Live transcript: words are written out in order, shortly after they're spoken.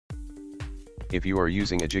if you are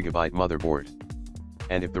using a Gigabyte motherboard.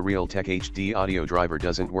 And if the Realtek HD audio driver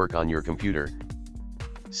doesn't work on your computer,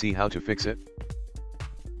 see how to fix it?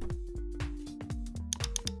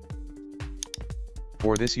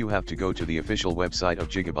 For this you have to go to the official website of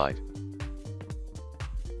Gigabyte.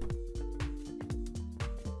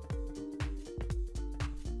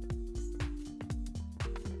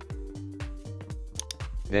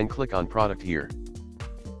 Then click on Product here.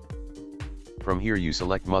 From here you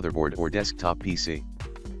select motherboard or desktop PC.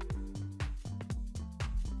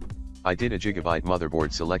 I did a Gigabyte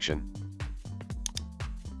motherboard selection.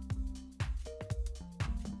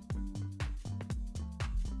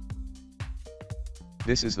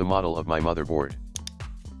 This is the model of my motherboard.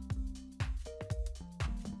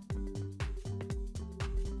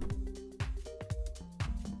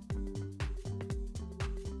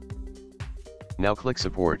 Now click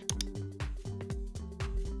Support.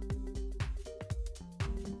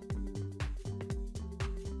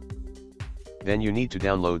 Then you need to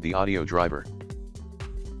download the audio driver.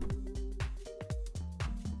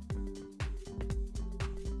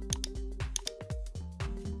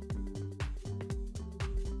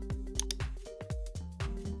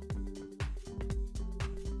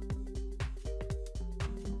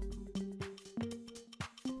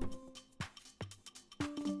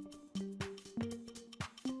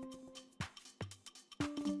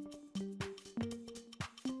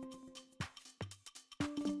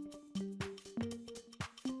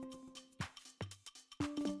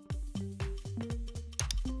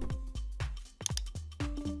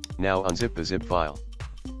 Now unzip the zip file.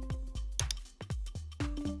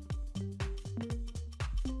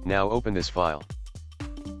 Now open this file.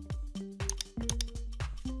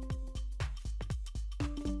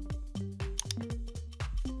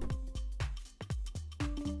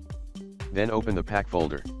 Then open the pack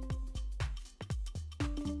folder.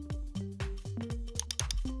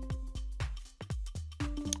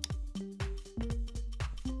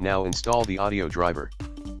 Now install the audio driver.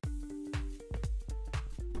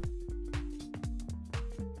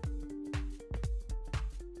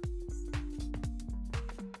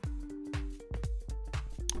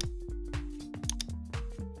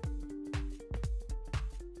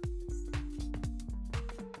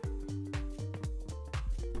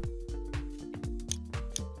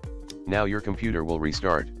 Now your computer will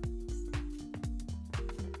restart.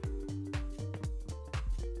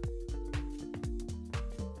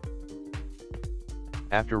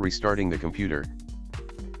 After restarting the computer,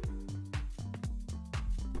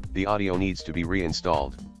 the audio needs to be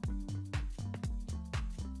reinstalled.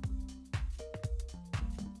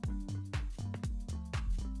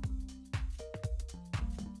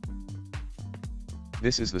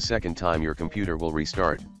 This is the second time your computer will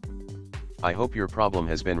restart. I hope your problem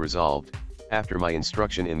has been resolved after my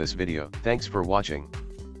instruction in this video. Thanks for watching.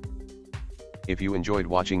 If you enjoyed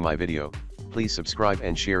watching my video, please subscribe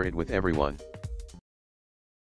and share it with everyone.